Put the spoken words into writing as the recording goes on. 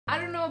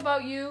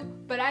about you,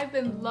 but I've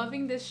been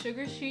loving this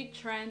sugar sheet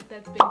trend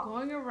that's been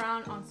going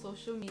around on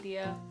social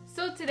media.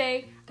 So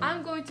today,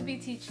 I'm going to be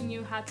teaching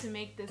you how to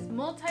make this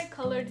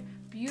multicolored,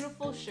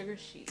 beautiful sugar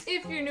sheet.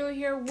 If you're new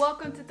here,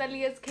 welcome to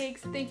Thalias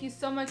Cakes. Thank you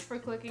so much for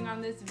clicking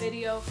on this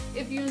video.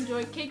 If you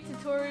enjoy cake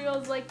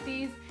tutorials like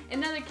these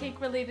and other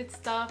cake related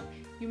stuff,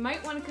 you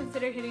might want to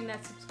consider hitting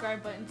that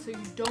subscribe button so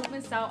you don't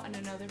miss out on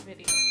another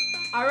video.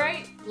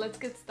 Alright, let's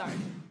get started.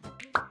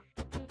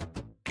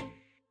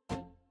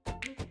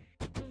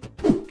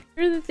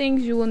 Here are the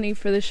things you will need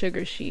for the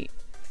sugar sheet: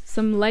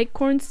 some light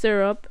corn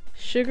syrup,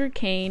 sugar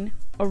cane,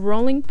 a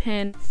rolling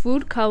pin,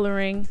 food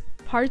coloring,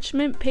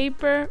 parchment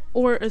paper,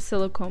 or a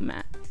silicone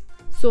mat.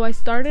 So I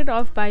started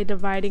off by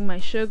dividing my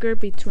sugar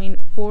between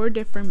 4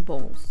 different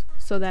bowls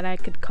so that I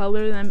could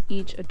color them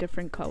each a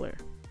different color.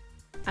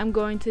 I'm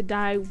going to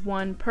dye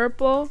 1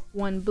 purple,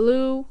 1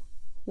 blue,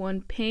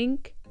 1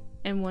 pink,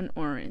 and 1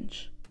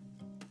 orange.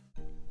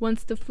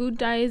 Once the food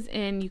dye is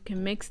in, you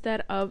can mix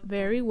that up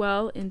very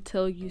well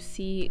until you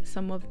see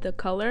some of the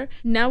color.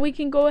 Now we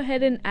can go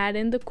ahead and add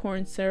in the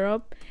corn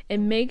syrup,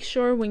 and make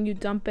sure when you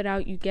dump it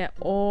out you get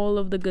all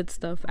of the good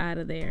stuff out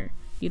of there.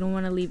 You don't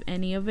want to leave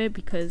any of it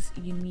because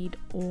you need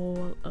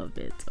all of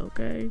it,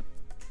 okay?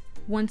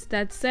 Once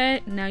that's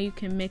set, now you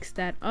can mix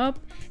that up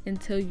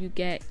until you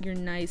get your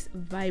nice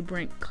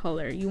vibrant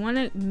color. You want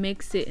to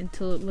mix it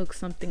until it looks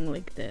something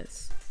like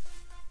this.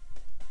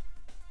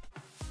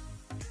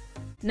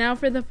 Now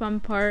for the fun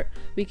part,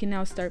 we can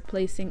now start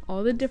placing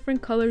all the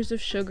different colors of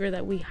sugar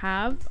that we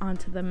have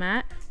onto the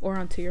mat or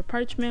onto your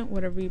parchment,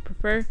 whatever you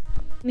prefer.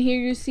 And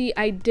here you see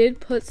I did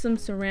put some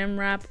saran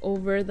wrap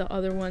over the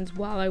other ones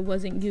while I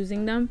wasn't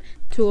using them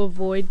to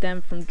avoid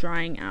them from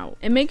drying out.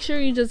 And make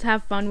sure you just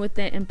have fun with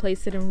it and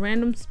place it in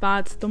random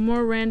spots. The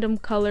more random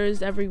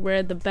colors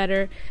everywhere, the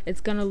better. It's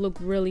gonna look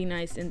really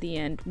nice in the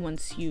end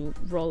once you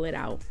roll it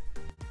out.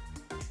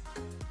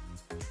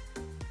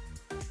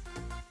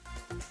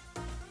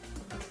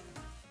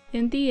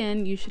 In the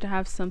end, you should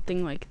have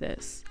something like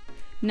this.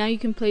 Now you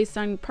can place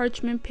on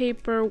parchment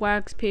paper,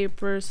 wax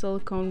paper,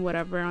 silicone,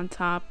 whatever on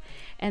top,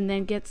 and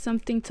then get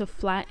something to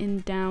flatten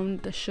down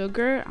the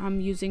sugar.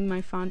 I'm using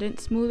my fondant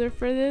smoother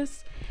for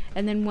this.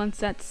 And then once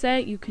that's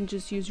set, you can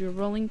just use your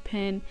rolling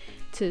pin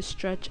to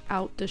stretch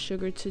out the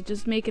sugar to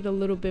just make it a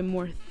little bit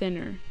more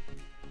thinner.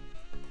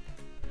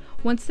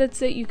 Once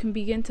that's it, you can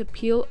begin to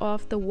peel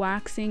off the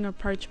waxing or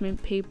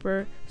parchment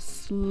paper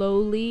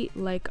slowly,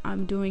 like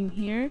I'm doing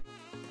here.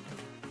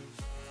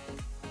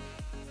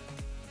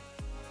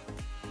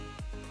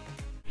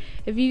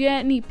 If you get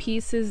any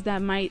pieces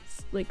that might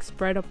like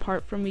spread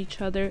apart from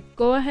each other,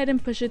 go ahead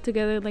and push it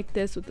together like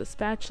this with a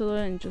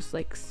spatula and just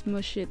like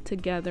smush it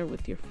together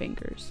with your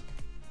fingers.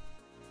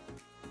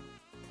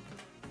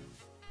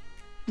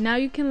 Now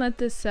you can let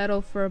this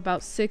settle for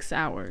about 6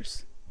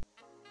 hours.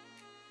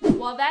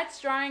 While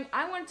that's drying,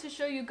 I want to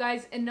show you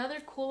guys another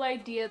cool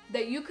idea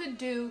that you could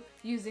do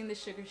using the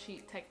sugar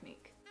sheet technique.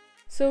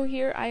 So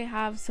here I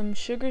have some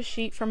sugar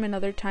sheet from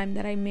another time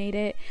that I made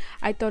it.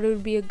 I thought it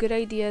would be a good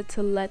idea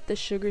to let the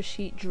sugar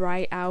sheet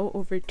dry out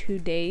over 2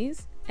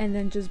 days and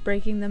then just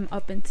breaking them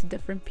up into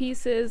different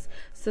pieces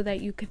so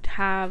that you could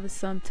have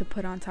some to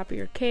put on top of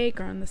your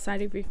cake or on the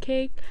side of your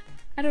cake.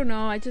 I don't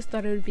know, I just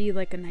thought it would be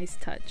like a nice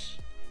touch.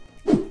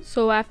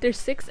 So after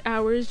 6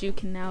 hours, you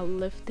can now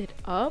lift it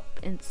up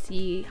and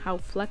see how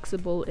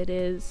flexible it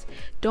is.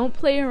 Don't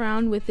play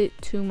around with it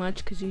too much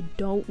because you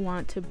don't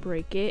want to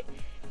break it.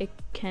 It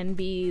can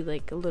be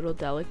like a little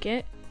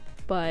delicate,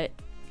 but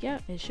yeah,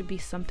 it should be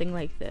something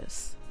like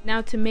this. Now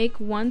to make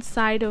one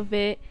side of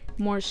it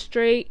more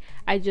straight,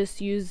 I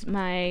just use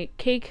my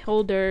cake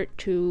holder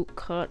to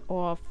cut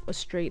off a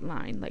straight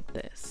line like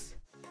this.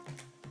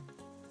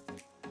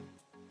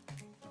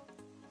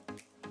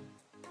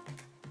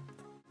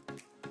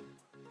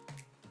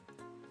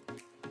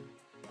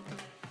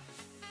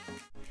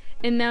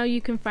 And now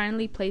you can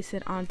finally place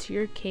it onto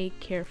your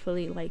cake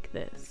carefully like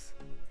this.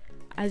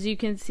 As you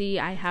can see,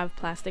 I have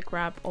plastic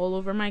wrap all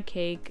over my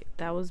cake.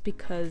 That was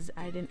because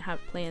I didn't have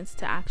plans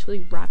to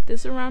actually wrap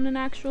this around an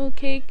actual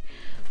cake.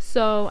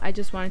 So I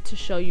just wanted to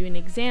show you an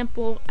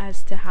example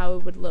as to how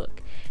it would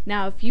look.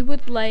 Now, if you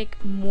would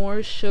like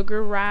more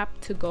sugar wrap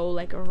to go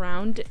like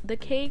around the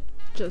cake,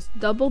 just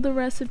double the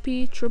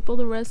recipe, triple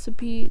the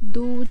recipe,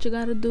 do what you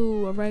gotta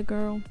do, alright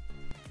girl?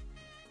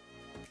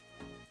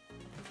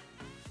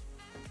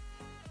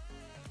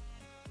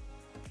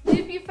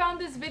 If you found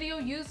this video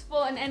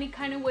useful in any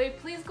kind of way,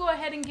 please go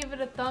ahead and give it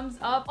a thumbs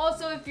up.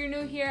 Also, if you're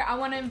new here, I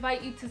want to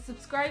invite you to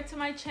subscribe to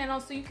my channel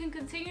so you can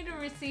continue to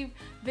receive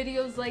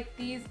videos like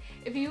these.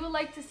 If you would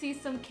like to see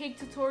some cake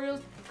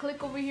tutorials,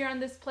 click over here on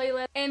this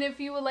playlist. And if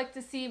you would like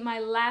to see my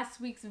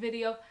last week's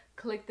video,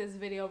 click this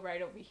video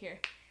right over here.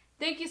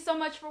 Thank you so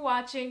much for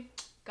watching.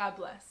 God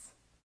bless.